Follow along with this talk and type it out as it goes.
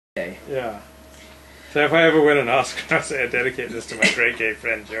day. Yeah. So if I ever win an Oscar, I'll say I dedicate this to my great gay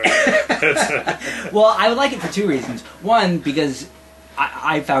friend Joey. Well, I would like it for two reasons. One, because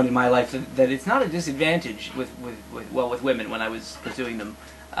I found in my life that it's not a disadvantage with women when I was pursuing them.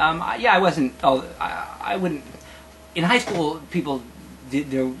 I wasn't. I wouldn't. In high school,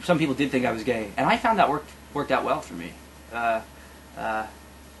 some people did think I was gay, and I found that worked out well for me.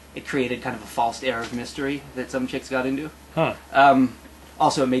 It created kind of a false air of mystery that some chicks got into. Huh.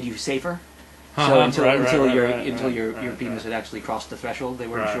 Also, it made you safer. So until your penis had actually crossed the threshold, they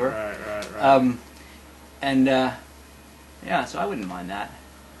weren't sure. Right. Yeah, so I wouldn't mind that.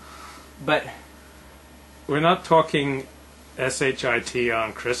 But we're not talking SHIT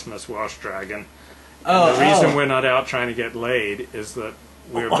on Christmas, Welsh Dragon. The reason we're not out trying to get laid is that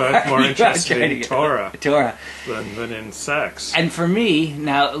we're both more interested in Torah than in sex. And for me,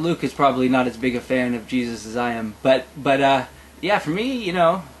 now Luke is probably not as big a fan of Jesus as I am, but yeah, for me,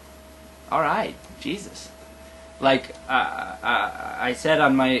 all right, Jesus. Like I said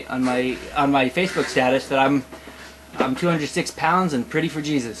on my Facebook status that I'm 206 pounds and pretty for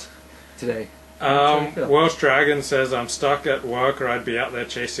Jesus today. Welsh Dragon says I'm stuck at work or I'd be out there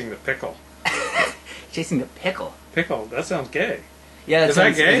chasing the pickle. Chasing the pickle? Pickle, that sounds gay. Yeah, is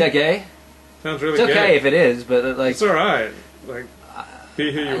that gay? Is that gay? Sounds really gay. It's okay gay. if it is, but like... It's alright. Like,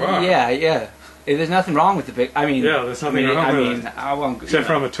 be who you are. Yeah. There's nothing wrong with the pickle. I mean... Yeah, there's nothing wrong with it. I won't... Except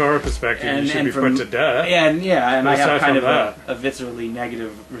from a Torah perspective, you should be put to death. And I have kind of a viscerally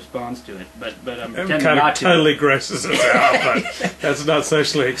negative response to it, but I'm pretending kind not of to. Totally grosses us out, but that's not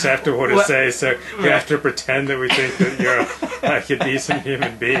socially acceptable to say, so we have to pretend that we think that you're like a decent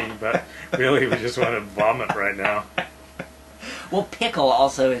human being, but really we just want to vomit right now. Well, pickle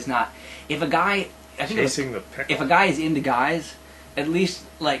also is not... If a guy... Chasing the pickle. If a guy is into guys, at least,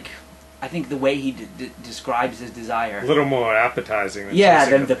 like... I think the way he describes his desire... A little more appetizing than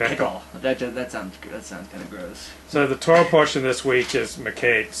chasing the pickle. That sounds kind of gross. So the Torah portion this week is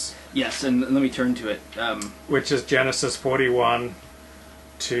Miketz. Yes, and let me turn to it. Which is Genesis 41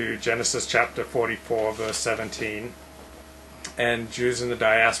 to Genesis chapter 44, verse 17. And Jews in the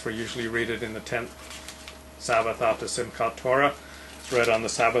diaspora usually read it in the 10th Sabbath after Simchat Torah. It's read on the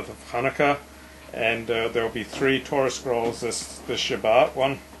Sabbath of Hanukkah. And there will be 3 Torah scrolls this Shabbat.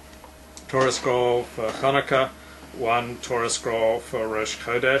 1 Torah scroll for Hanukkah, 1 Torah scroll for Rosh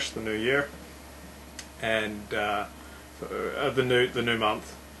Chodesh, the New Year, and the new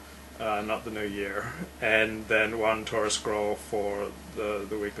month, not the New Year, and then 1 Torah scroll for the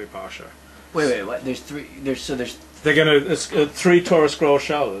weekly Parsha. Wait, what? There's 3. They're gonna 3 Torah scroll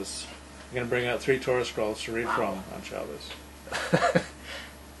Shabbos. They're gonna bring out 3 Torah scrolls to read from on Shabbos.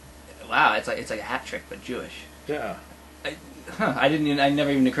 Wow, it's like a hat trick, but Jewish. Yeah. It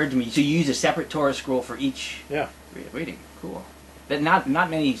never even occurred to me. So you use a separate Torah scroll for each reading. Cool. But not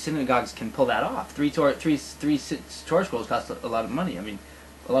many synagogues can pull that off. 3 Torah scrolls cost a lot of money. I mean,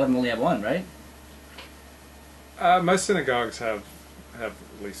 a lot of them only have 1, right? Most synagogues have at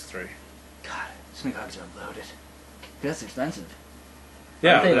least 3. God, synagogues are loaded. That's expensive.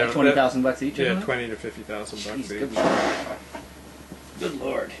 Yeah, aren't they like $20,000 each? Yeah, $20,000 to $50,000 each. Good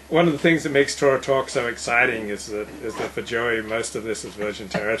Lord. One of the things that makes Torah Talk so exciting is that for Joey, most of this is virgin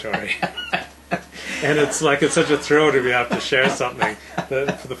territory. And it's such a thrill to be able to share something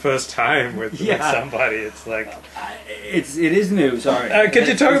that for the first time with somebody. It's like... It is new, sorry. Could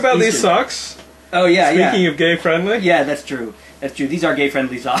you talk about these socks? Oh, yeah, Speaking of gay-friendly? Yeah, that's true. That's true. These are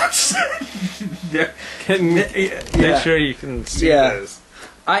gay-friendly socks. Make sure you can see those.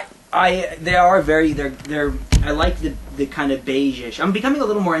 They are very, I like the kind of beige-ish. I'm becoming a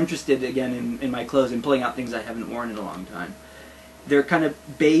little more interested again in my clothes and pulling out things I haven't worn in a long time. They're kind of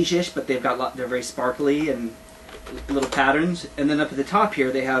beige-ish, but they're very sparkly and little patterns. And then up at the top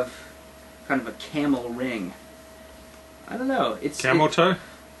here, they have kind of a camel ring. I don't know. Camel toe?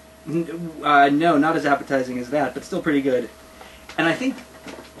 No, not as appetizing as that, but still pretty good. And I think,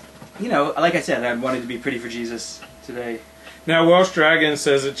 like I said, I wanted to be pretty for Jesus today. Now, Welsh Dragon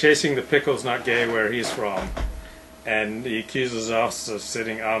says that chasing the pickle's not gay where he's from. And he accuses us of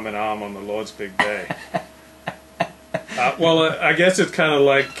sitting arm in arm on the Lord's big day. I guess it's kind of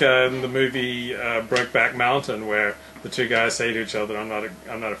like in the movie Brokeback Mountain, where the 2 guys say to each other, I'm not a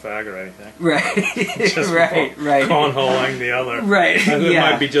fag or anything. Right. Just right. cornholing the other. Right. And it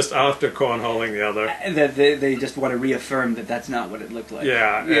might be just after cornholing the other. That they just want to reaffirm that that's not what it looked like.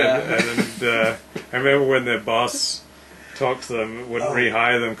 Yeah. And I remember when their boss talked to them, wouldn't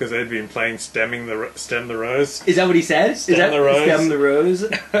rehire them because they'd been playing Stem the Rose. Is that what he says? Stem the Rose. Stem the Rose?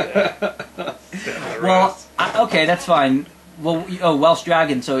 Yeah. Stem the Rose. Well, okay, that's fine. Well, Welsh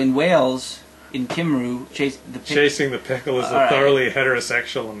Dragon, so in Wales, in Kimru, Chasing the pickle is a thoroughly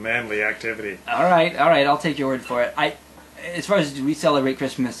heterosexual and manly activity. All right, I'll take your word for it. As far as do we celebrate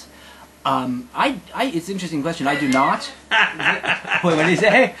Christmas, it's an interesting question. I do not. Wait, what did he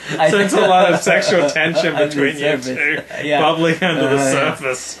say? Sense a lot of sexual tension between you two, bubbling under the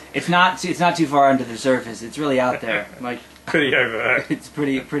surface. It's not too far under the surface. It's really out there, like pretty overt. It's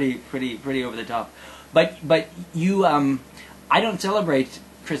pretty over the top. But you, I don't celebrate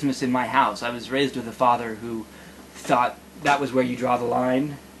Christmas in my house. I was raised with a father who thought that was where you draw the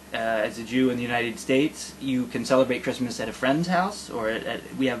line. As a Jew in the United States, you can celebrate Christmas at a friend's house, or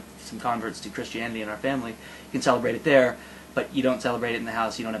we have some converts to Christianity in our family. You can celebrate it there, but you don't celebrate it in the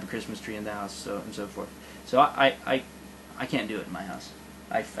house. You don't have a Christmas tree in the house, and so forth. So I can't do it in my house.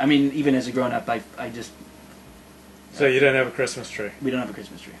 I mean, even as a grown up, I just. So you don't have a Christmas tree? We don't have a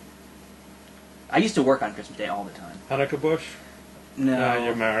Christmas tree. I used to work on Christmas Day all the time. Hanukkah bush? No.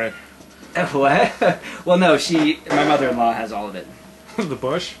 You're married. What? Well, no. My mother-in-law has all of it. The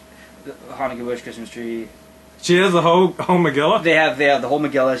bush? The Hanukkah bush, Christmas tree. She has the whole Megillah? They have the whole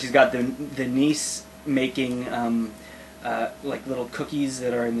Megillah. She's got the niece making like little cookies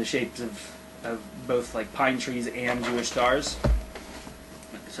that are in the shapes of both like pine trees and Jewish stars.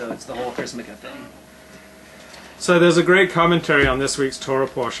 So it's the whole Chrismica thing. So there's a great commentary on this week's Torah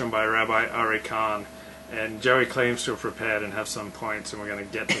portion by Rabbi Ari Kahn, and Joey claims to have prepared and have some points, and we're going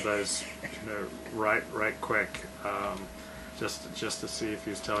to get to those right quick. Just to see if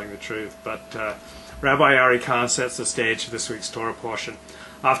he's telling the truth. But Rabbi Ari Kahn sets the stage for this week's Torah portion.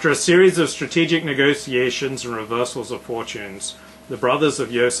 After a series of strategic negotiations and reversals of fortunes, the brothers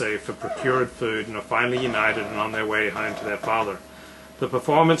of Yosef have procured food and are finally united and on their way home to their father. The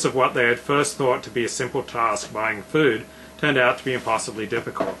performance of what they had first thought to be a simple task, buying food, turned out to be impossibly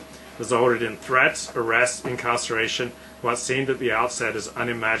difficult, resulted in threats, arrests, incarceration, what seemed at the outset as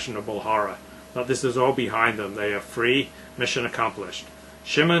unimaginable horror. But this is all behind them. They are free, mission accomplished.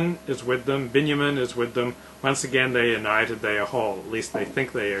 Shimon is with them, Binyamin is with them. Once again they are united, they are whole. At least they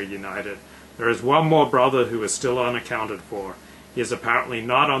think they are united. There is one more brother who is still unaccounted for. He is apparently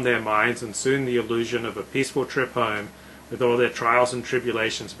not on their minds, and soon the illusion of a peaceful trip home, with all their trials and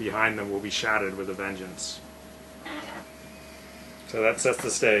tribulations behind them, will be shattered with a vengeance. So that sets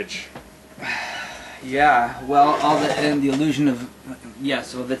the stage. Yeah, well, and the illusion of,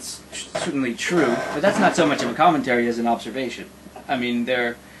 yes, well, that's certainly true, but that's not so much of a commentary as an observation. I mean,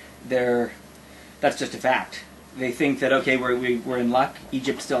 that's just a fact. They think that, okay, we're in luck,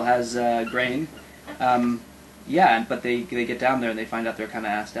 Egypt still has grain, but they get down there and they find out they're kind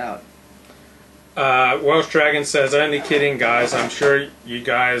of assed out. Welsh Dragon says, only kidding, guys, I'm sure you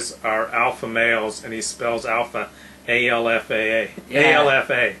guys are alpha males, and he spells alpha A-L-F-A-A. Yeah.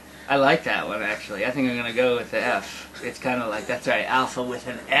 A-L-F-A. I like that one, actually. I think I'm going to go with the F. It's kind of like, that's right, alpha with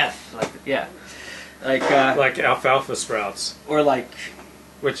an F. Like alfalfa sprouts. Or like...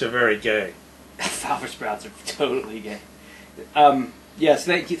 Which are very gay. Alfalfa sprouts are totally gay. Yes,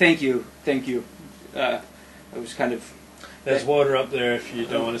 thank you. I was kind of... There's water up there if you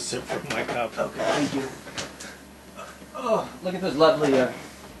don't want to sip from my cup. Okay, thank you. Oh, look at those lovely... All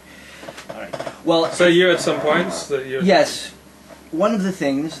right. Well... So you had some points that you... Yes. One of the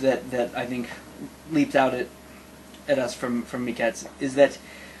things that I think leaps out at us from Miketz is that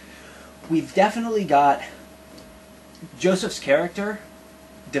we've definitely got Joseph's character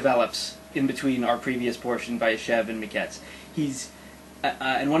develops in between our previous portion by Shev and Miketz. He's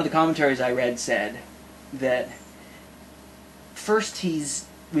and one of the commentaries I read said that first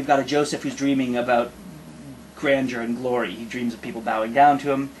we've got a Joseph who's dreaming about grandeur and glory. He dreams of people bowing down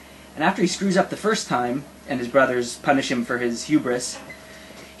to him, and after he screws up the first time and his brothers punish him for his hubris,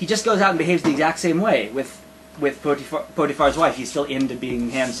 he just goes out and behaves the exact same way with Potiphar's wife. He's still into being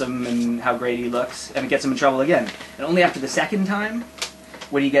handsome and how great he looks, and it gets him in trouble again. And only after the second time,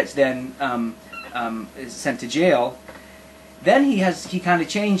 when he gets then is sent to jail, then he kind of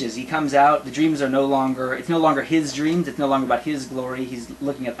changes. He comes out, the dreams are it's no longer his dreams, it's no longer about his glory, he's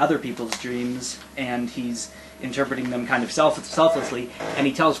looking at other people's dreams, and he's interpreting them kind of selflessly, and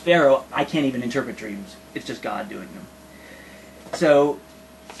he tells Pharaoh, I can't even interpret dreams, it's just God doing them. So,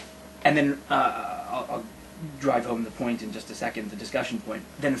 and then I'll drive home the point in just a second, the discussion point.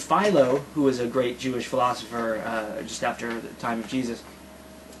 Then Philo, who was a great Jewish philosopher just after the time of Jesus,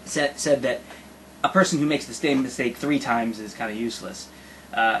 said that a person who makes the same mistake 3 times is kind of useless.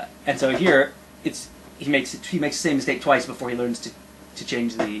 And so here, he makes the same mistake twice before he learns to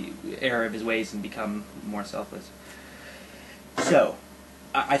change the error of his ways and become more selfless. So,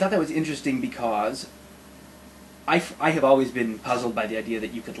 I thought that was interesting because I have always been puzzled by the idea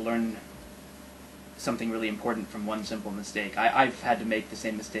that you could learn something really important from one simple mistake. I've had to make the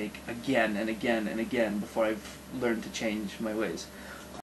same mistake again and again and again before I've learned to change my ways.